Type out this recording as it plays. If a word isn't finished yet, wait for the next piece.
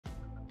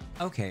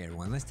Okay,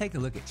 everyone, let's take a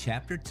look at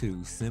Chapter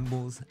 2,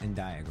 Symbols and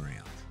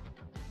Diagrams.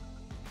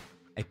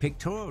 A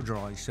pictorial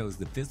drawing shows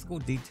the physical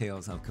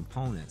details of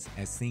components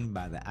as seen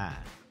by the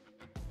eye.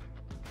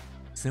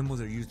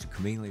 Symbols are used to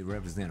conveniently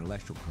represent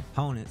electrical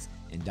components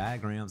in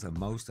diagrams of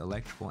most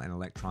electrical and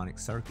electronic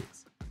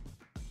circuits.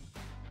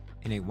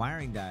 In a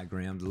wiring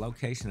diagram, the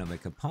location of a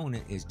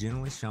component is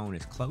generally shown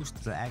as close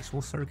to the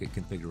actual circuit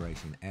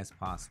configuration as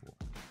possible.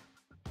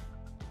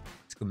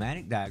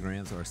 Schematic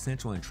diagrams are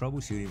essential in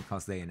troubleshooting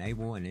because they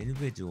enable an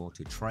individual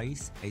to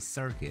trace a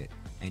circuit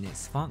and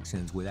its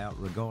functions without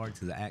regard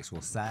to the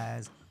actual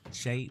size,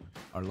 shape,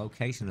 or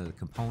location of the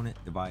component,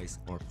 device,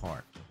 or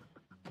part.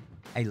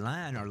 A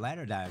line or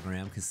ladder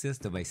diagram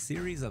consists of a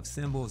series of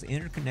symbols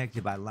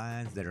interconnected by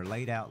lines that are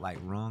laid out like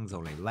rungs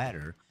on a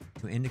ladder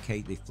to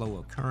indicate the flow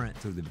of current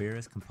through the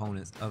various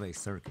components of a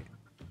circuit.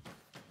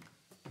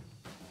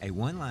 A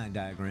one-line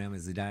diagram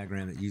is a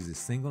diagram that uses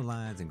single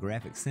lines and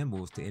graphic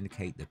symbols to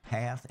indicate the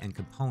path and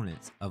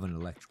components of an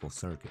electrical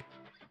circuit.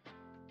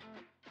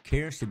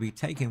 Care should be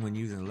taken when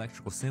using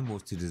electrical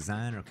symbols to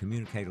design or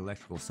communicate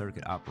electrical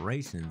circuit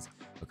operations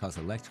because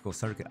electrical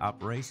circuit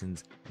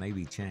operations may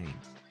be changed.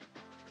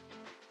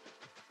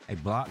 A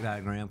block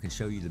diagram can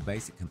show you the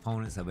basic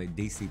components of a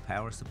DC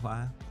power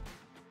supply.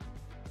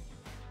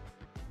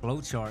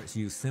 Flowcharts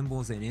use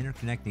symbols and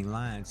interconnecting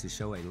lines to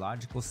show a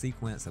logical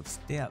sequence of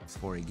steps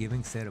for a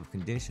given set of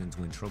conditions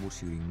when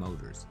troubleshooting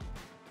motors.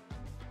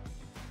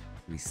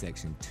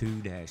 Section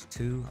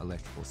 2-2,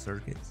 Electrical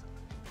Circuits.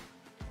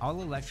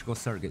 All electrical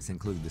circuits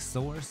include the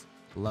source,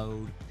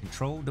 load,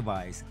 control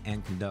device,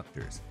 and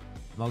conductors.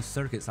 Most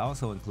circuits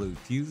also include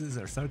fuses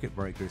or circuit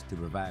breakers to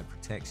provide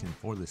protection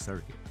for the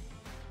circuit.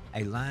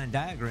 A line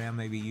diagram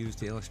may be used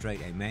to illustrate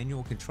a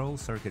manual control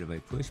circuit of a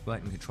push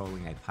button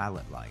controlling a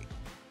pilot light.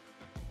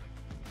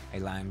 A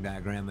line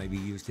diagram may be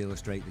used to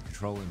illustrate the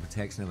control and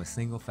protection of a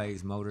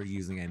single-phase motor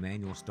using a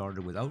manual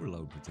starter with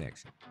overload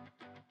protection.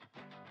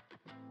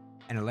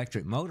 An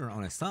electric motor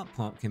on a sump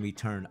pump can be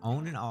turned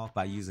on and off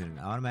by using an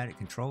automatic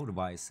control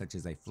device such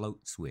as a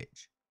float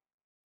switch.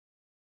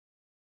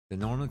 The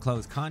normally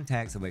closed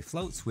contacts of a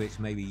float switch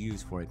may be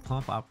used for a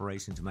pump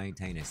operation to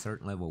maintain a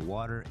certain level of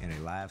water in a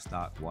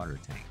livestock water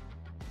tank.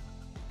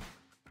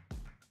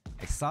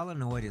 A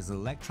solenoid is an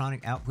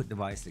electronic output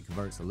device that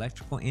converts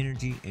electrical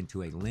energy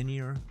into a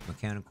linear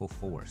mechanical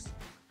force.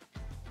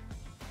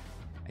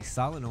 A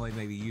solenoid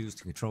may be used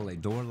to control a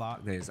door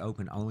lock that is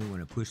open only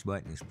when a push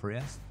button is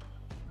pressed.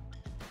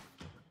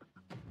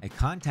 A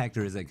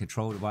contactor is a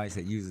control device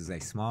that uses a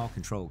small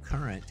controlled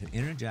current to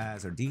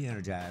energize or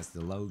de-energize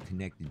the load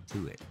connected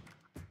to it.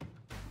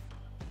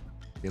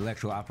 The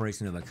electrical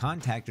operation of a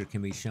contactor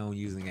can be shown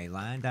using a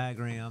line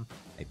diagram,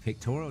 a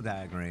pictorial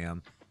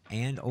diagram,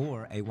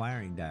 and/or a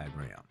wiring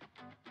diagram.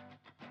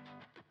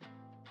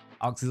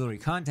 Auxiliary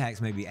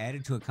contacts may be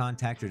added to a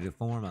contactor to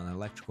form an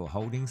electrical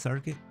holding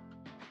circuit.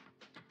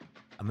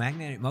 A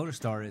magnetic motor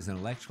starter is an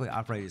electrically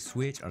operated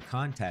switch or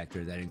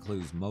contactor that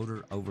includes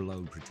motor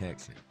overload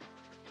protection.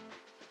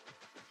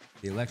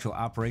 The electrical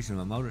operation of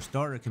a motor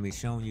starter can be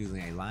shown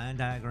using a line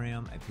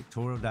diagram, a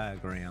pictorial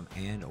diagram,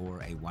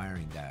 and/or a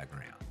wiring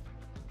diagram.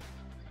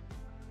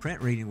 Print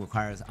reading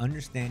requires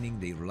understanding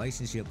the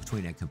relationship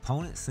between a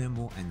component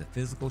symbol and the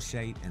physical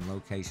shape and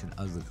location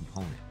of the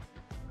component.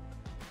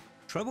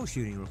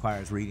 Troubleshooting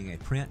requires reading a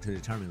print to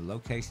determine the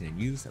location and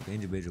use of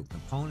individual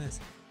components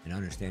and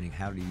understanding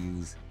how to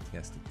use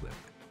test equipment.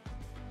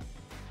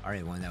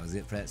 Alright everyone, that was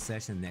it for that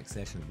session. The next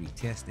session will be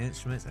test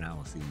instruments, and I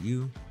will see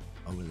you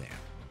over there.